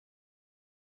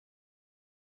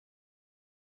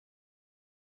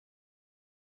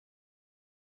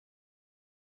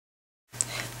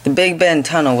The Big Bend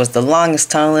Tunnel was the longest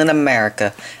tunnel in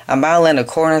America, a mile and a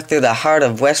quarter through the heart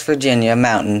of West Virginia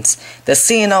mountains. The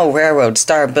C&O Railroad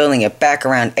started building it back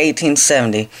around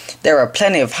 1870. There were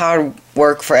plenty of hard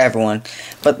work for everyone,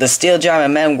 but the steel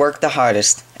driving men worked the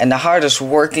hardest, and the hardest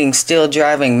working steel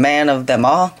driving man of them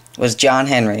all was John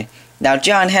Henry. Now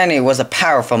John Henry was a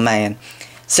powerful man,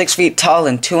 6 feet tall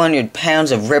and 200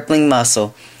 pounds of rippling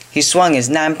muscle. He swung his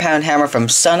 9-pound hammer from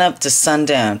sunup to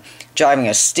sundown, driving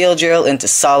a steel drill into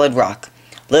solid rock.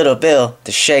 Little Bill,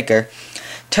 the shaker,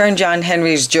 turned John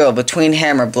Henry's drill between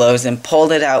hammer blows and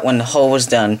pulled it out when the hole was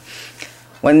done.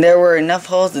 When there were enough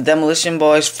holes, the demolition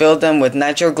boys filled them with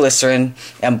nitroglycerin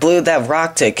and blew that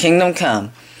rock to kingdom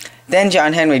come. Then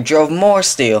John Henry drove more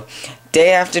steel,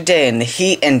 day after day in the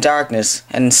heat and darkness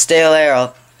and stale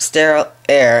air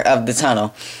of the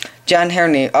tunnel. John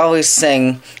Henry always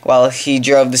sang while he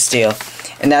drove the steel,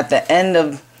 and at the end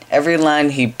of every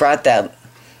line he brought that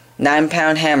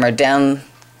 9-pound hammer down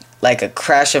like a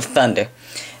crash of thunder.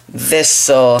 This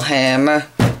old hammer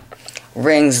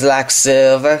rings like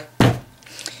silver,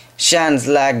 shines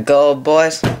like gold,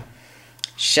 boys,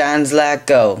 shines like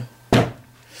gold.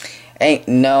 Ain't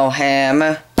no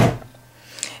hammer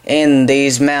in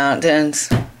these mountains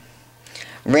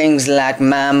rings like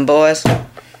mine, boys,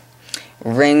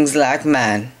 rings like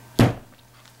mine.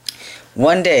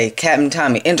 One day, Captain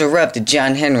Tommy interrupted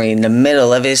John Henry in the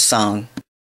middle of his song.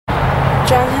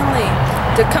 John Henry,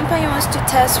 the company wants to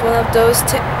test one of those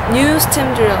new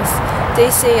steam drills. They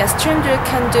say a steam drill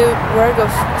can do work of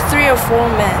 3 or 4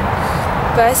 men.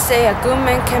 But I say a good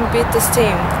man can beat the steam.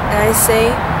 And I say,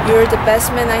 you're the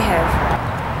best man I have.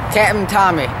 Captain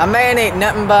Tommy, a man ain't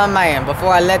nothing but a man.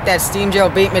 Before I let that steam drill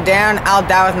beat me down, I'll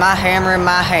die with my hammer in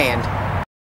my hand.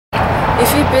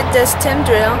 If you beat that steam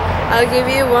drill, I'll give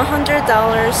you $100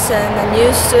 and a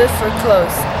new suit for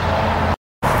clothes.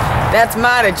 That's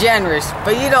mighty generous,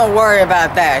 but you don't worry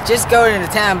about that. Just go into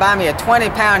town and buy me a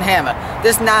 20-pound hammer.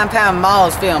 This 9-pound maul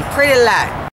is feeling pretty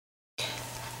light.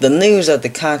 The news of the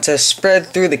contest spread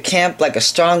through the camp like a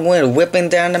strong wind whipping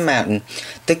down the mountain.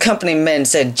 The company men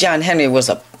said John Henry was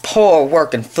a poor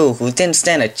working fool who didn't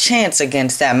stand a chance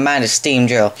against that mighty steam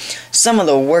drill. Some of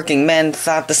the working men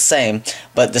thought the same,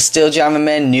 but the steel driving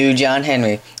men knew John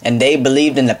Henry, and they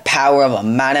believed in the power of a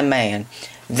mighty man.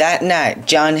 That night,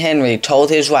 John Henry told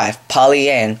his wife, Polly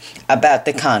Ann, about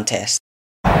the contest.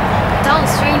 Don't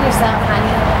strain yourself,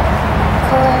 honey. Of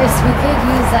course, we could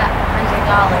use that $100,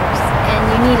 and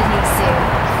you need a new suit.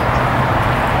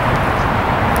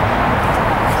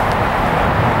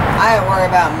 I ain't worried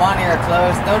about money or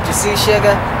clothes. Don't you see,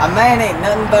 sugar? A man ain't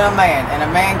nothing but a man, and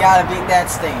a man gotta beat that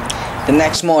steam. The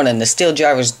next morning, the steel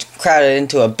drivers crowded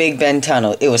into a Big Bend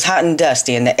tunnel. It was hot and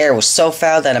dusty, and the air was so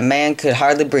foul that a man could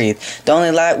hardly breathe. The only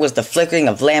light was the flickering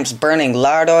of lamps burning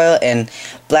lard oil and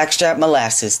blackstrap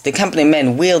molasses. The company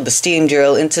men wheeled the steam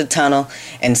drill into the tunnel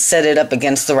and set it up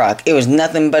against the rock. It was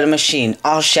nothing but a machine,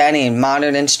 all shiny and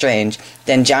modern and strange.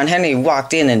 Then John Henry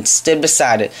walked in and stood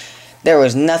beside it. There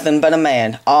was nothing but a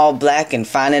man, all black and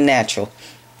fine and natural.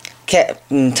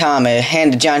 Captain Tommy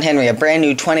handed John Henry a brand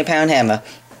new 20-pound hammer.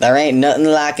 There ain't nothing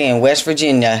like it in West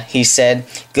Virginia, he said.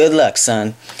 Good luck,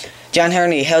 son. John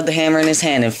Henry held the hammer in his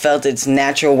hand and felt its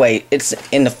natural weight.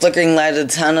 In the flickering light of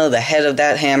the tunnel, the head of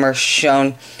that hammer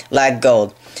shone like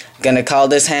gold. Gonna call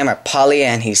this hammer Polly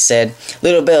Ann, he said.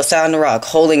 Little Bill sat on the rock,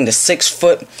 holding the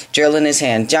 6-foot drill in his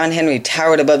hand. John Henry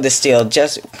towered above the steel,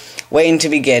 just waiting to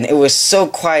begin. It was so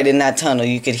quiet in that tunnel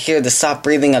you could hear the soft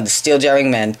breathing of the steel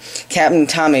driving men. Captain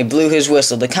Tommy blew his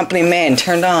whistle. The company man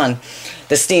turned on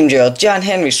the steam drill. John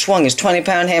Henry swung his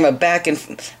 20-pound hammer back and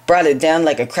brought it down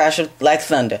like a crash like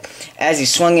thunder. As he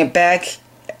swung it back,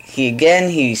 he began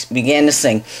to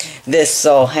sing. This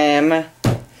old hammer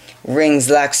rings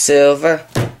like silver,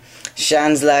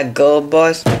 shines like gold,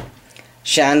 boys,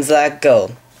 shines like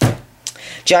gold.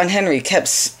 John Henry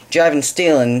kept driving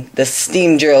steel and the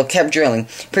steam drill kept drilling.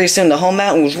 Pretty soon the whole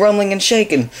mountain was rumbling and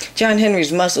shaking. John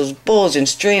Henry's muscles bulged and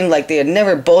strained like they had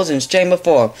never bulged and strained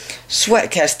before.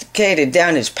 Sweat cascaded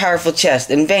down his powerful chest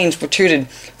and veins protruded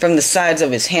from the sides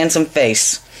of his handsome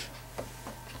face.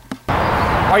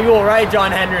 Are you alright,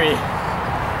 John Henry?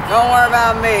 Don't worry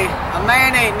about me. A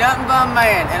man ain't nothing but a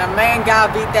man, and a man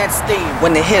gotta beat that steam.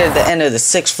 When they hit at the end of the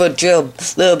 6-foot drill,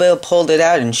 Little Bill pulled it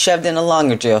out and shoved in a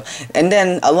longer drill, and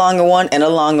then a longer one and a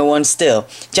longer one still.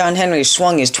 John Henry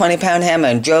swung his 20-pound hammer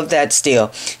and drove that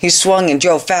steel. He swung and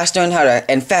drove faster and harder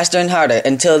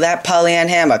until that Polly Ann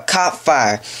hammer caught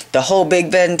fire. The whole Big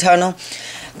Bend tunnel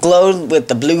glowed with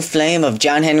the blue flame of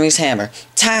John Henry's hammer.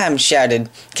 Time, shouted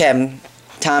Captain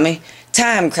Tommy.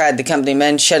 "Time!" cried the company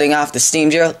men, shutting off the steam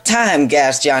drill. "Time!"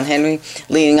 gasped John Henry,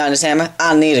 leaning on his hammer.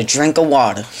 "I'll need a drink of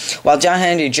water." While John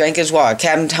Henry drank his water,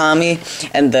 Captain Tommy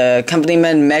and the company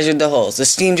men measured the holes. The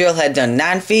steam drill had done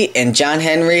 9 feet, and John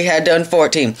Henry had done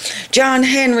 14. "John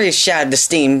Henry!" shouted the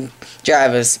steam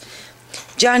drivers.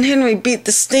 "John Henry beat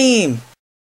the steam!"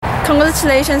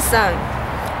 Congratulations, son.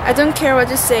 I don't care what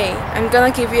you say. I'm gonna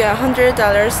give you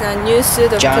 $100 and a new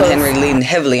suit of John clothes. Henry leaned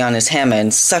heavily on his hammer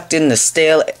and sucked in the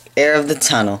stale air of the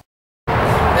tunnel.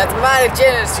 "That's mighty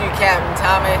generous of you, Captain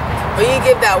Tommy. But you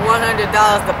give that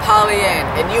 $100 to Polly Ann,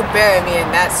 and you bury me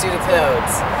in that suit of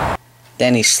clothes."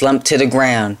 Then he slumped to the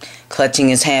ground, clutching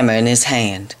his hammer in his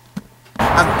hand.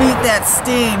 "I beat that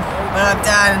steam, but I've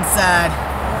died inside."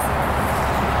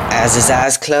 As his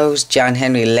eyes closed, John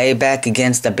Henry lay back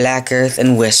against the black earth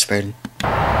and whispered,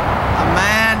 "A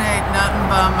man ain't nothing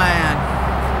but a man."